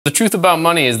The truth about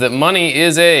money is that money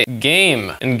is a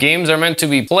game, and games are meant to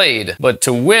be played. But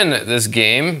to win this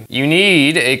game, you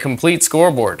need a complete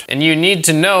scoreboard, and you need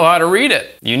to know how to read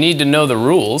it. You need to know the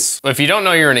rules. If you don't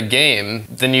know you're in a game,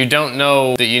 then you don't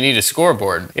know that you need a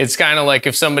scoreboard. It's kind of like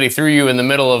if somebody threw you in the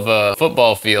middle of a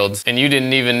football field and you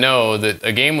didn't even know that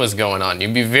a game was going on.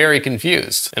 You'd be very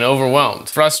confused and overwhelmed,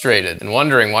 frustrated, and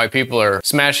wondering why people are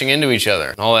smashing into each other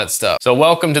and all that stuff. So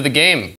welcome to the game.